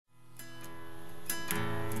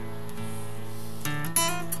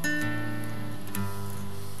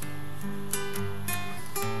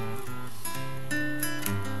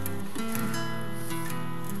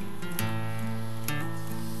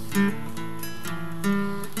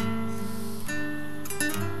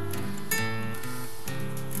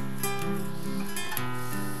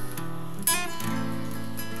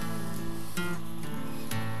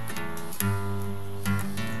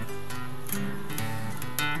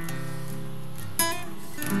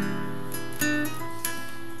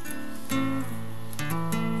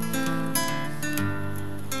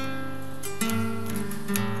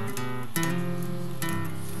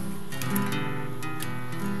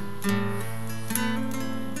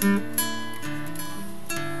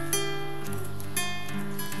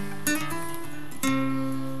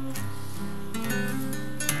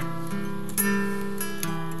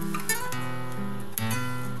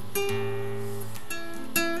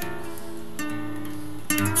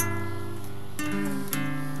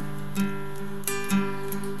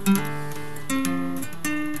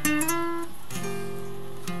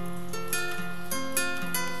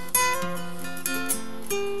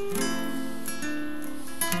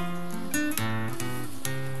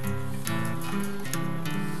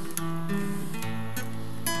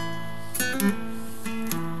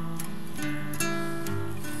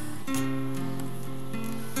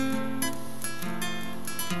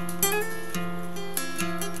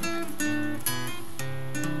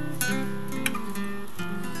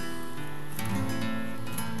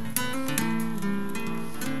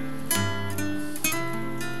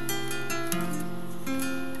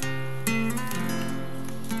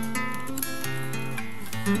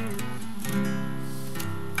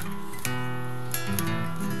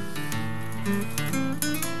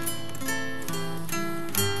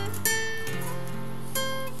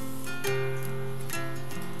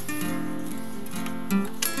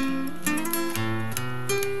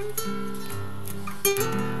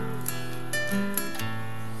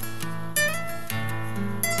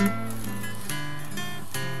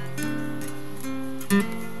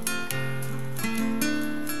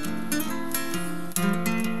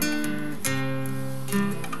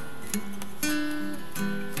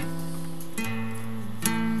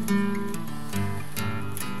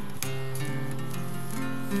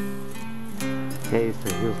Okay,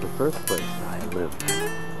 so here's the first place I lived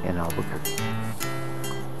in Albuquerque.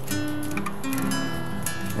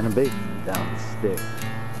 In a basement downstairs.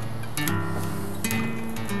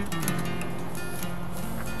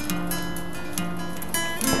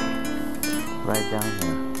 Right down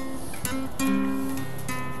there.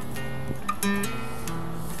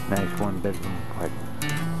 Nice one-bedroom apartment.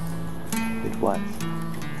 It was.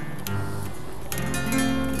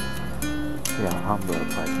 The Alhambra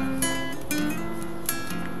apartment.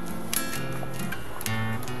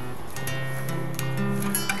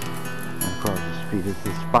 And across the street is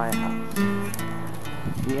the Spy House.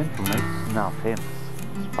 The infamous, now famous,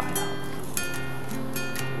 Spy House.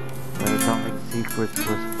 Where atomic secrets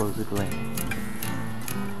were supposedly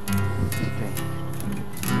exchanged.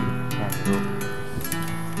 Handed over.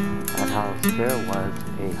 That house there was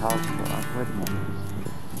a house for wait a moment.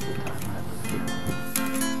 The time I was here.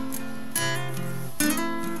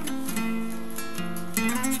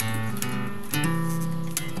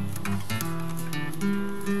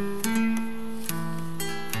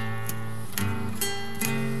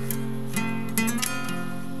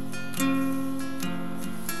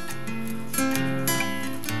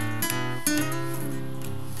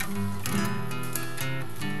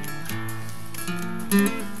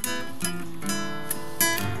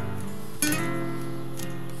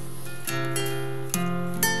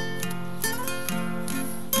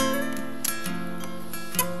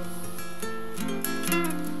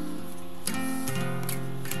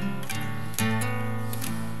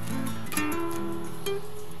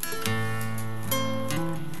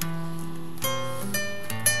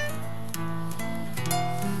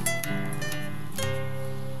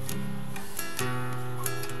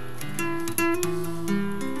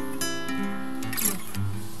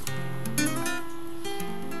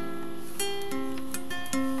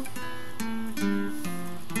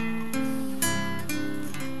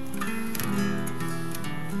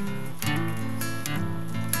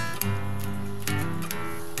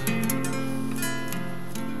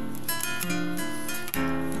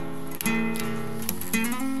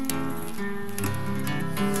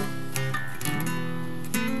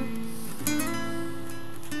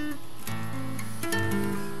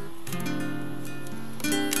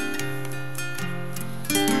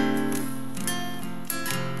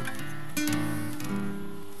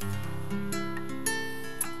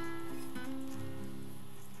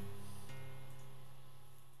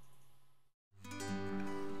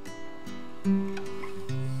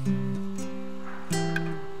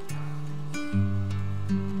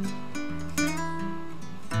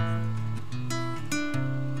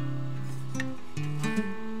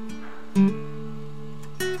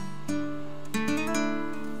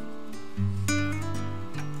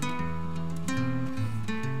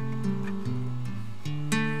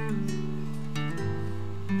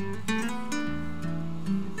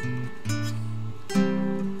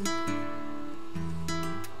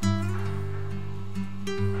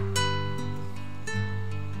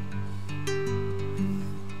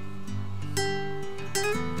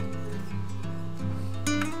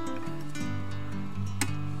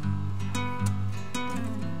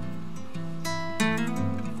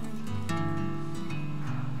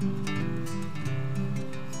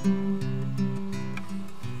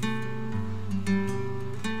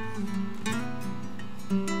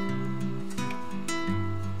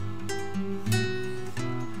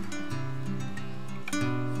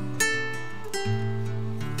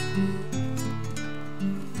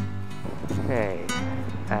 Okay,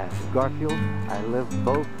 at Garfield, I lived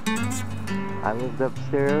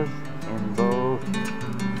upstairs in both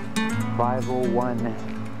 501A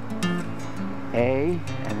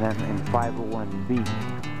and then in 501B,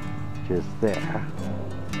 just there.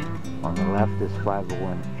 On the left is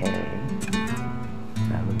 501A.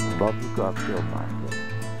 That was above the Garfield market.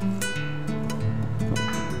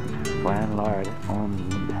 Landlord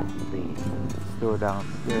owned the store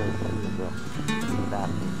downstairs. It was a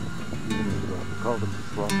bathroom. We called them the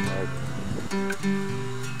slum yard.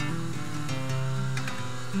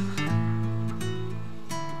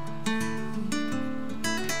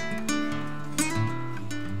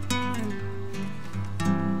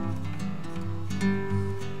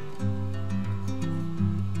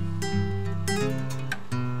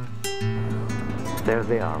 There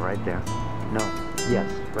they are, right there. No,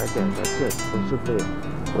 yes, right there. That's it. Those are there.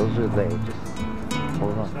 Those are they. Just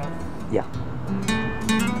hold on. Yeah.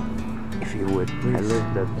 If you would. I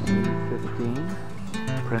lived at C15,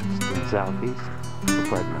 Princeton Southeast,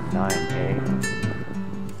 apartment 9A.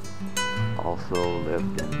 Also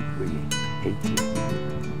lived in 318.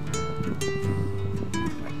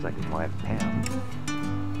 My second wife, Pam.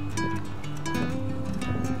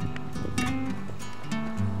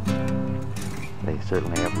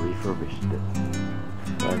 certainly have refurbished it.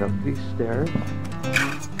 Right up these stairs.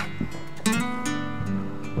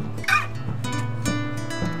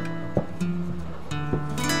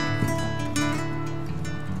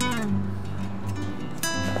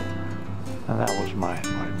 And that was my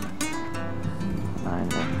apartment.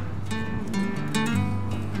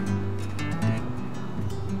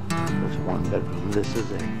 This one bedroom. This is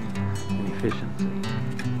an efficiency.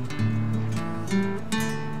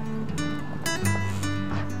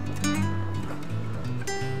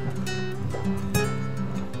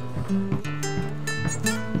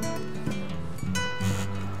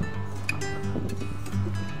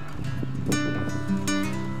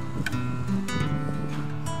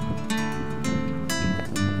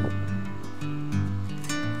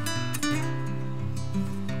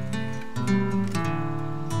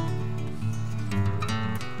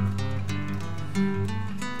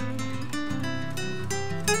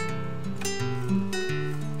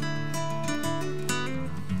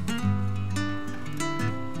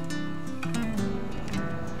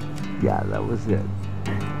 Yeah, that was it.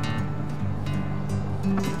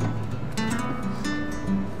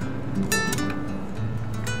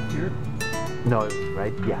 Here? No, it was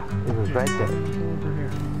right, yeah, it was right there. Over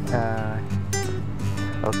here.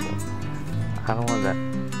 Okay. I don't want that.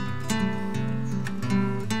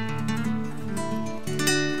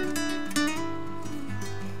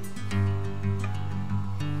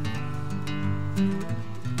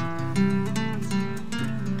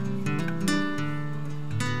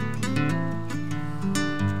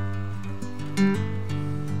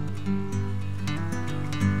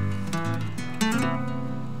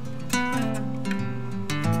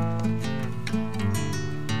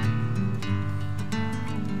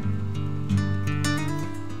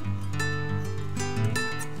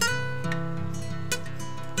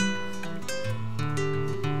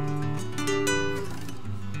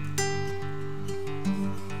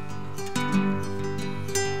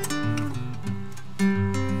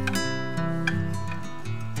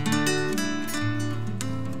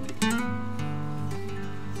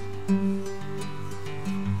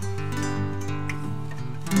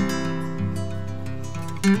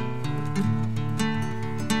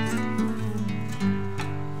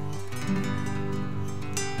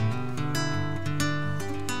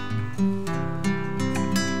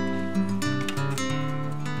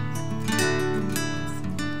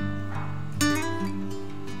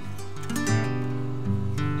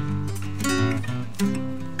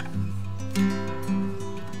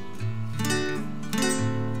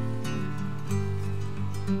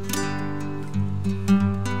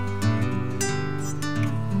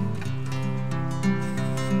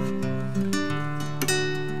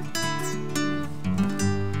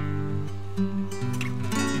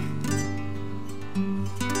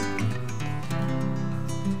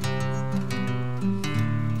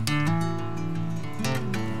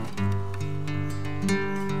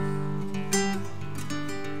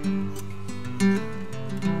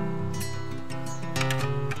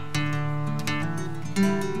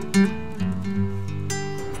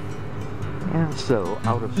 And so,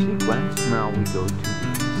 out of sequence, now we go to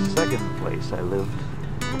the second place I lived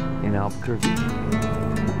in Albuquerque.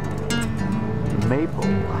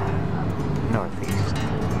 Maple, northeast.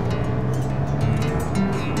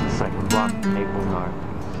 Second block, Maple northeast.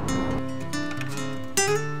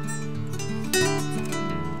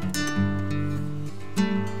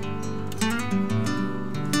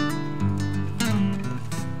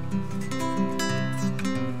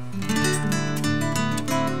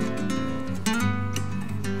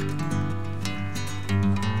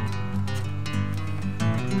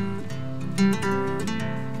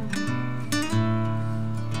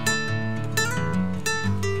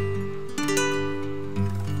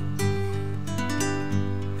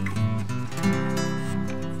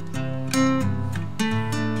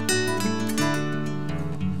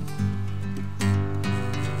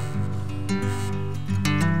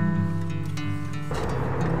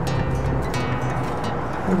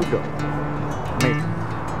 Here we go. Maple.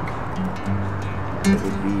 It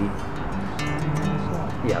would be,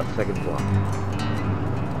 yeah, second block.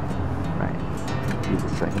 Right. Do the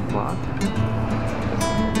second block.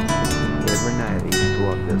 Every night I used to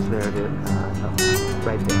walk this. There it is. No,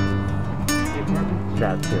 right there. The apartment?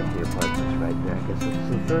 That's it. The apartment's right there. I guess it's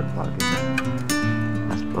the third block, isn't it?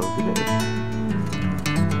 I suppose it is.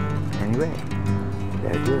 Anyway,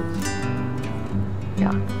 there it is.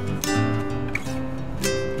 Yeah.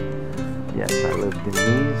 Yes, I lived in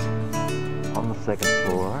these on the second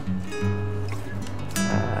floor.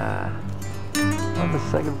 On the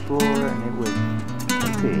second floor, and it was,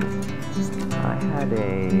 let's see, I had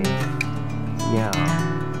a Yeah.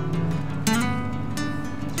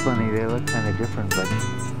 It's funny, they look kind of different, but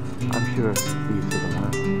I'm sure these are the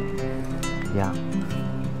ones. Yeah.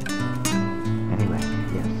 Anyway,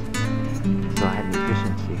 yes. So I had an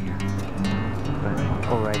efficiency here. But,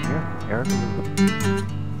 oh, right here, Eric.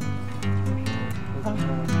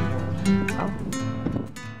 Oh.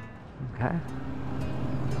 Okay.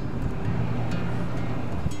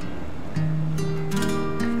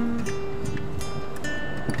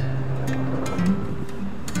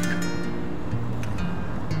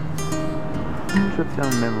 Trip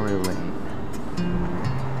down memory lane.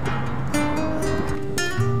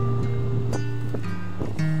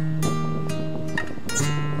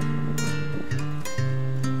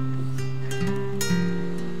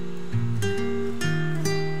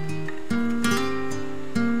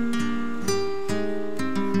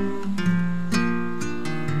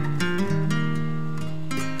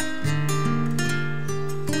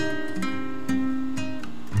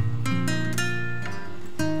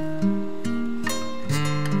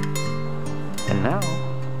 And now,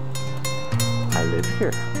 I live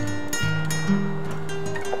here.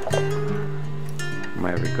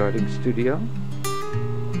 My recording studio,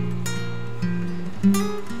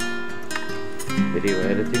 video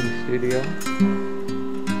editing studio,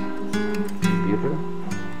 computer,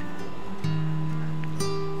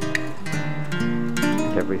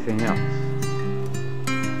 and everything else.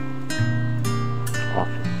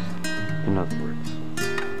 Office, in other words.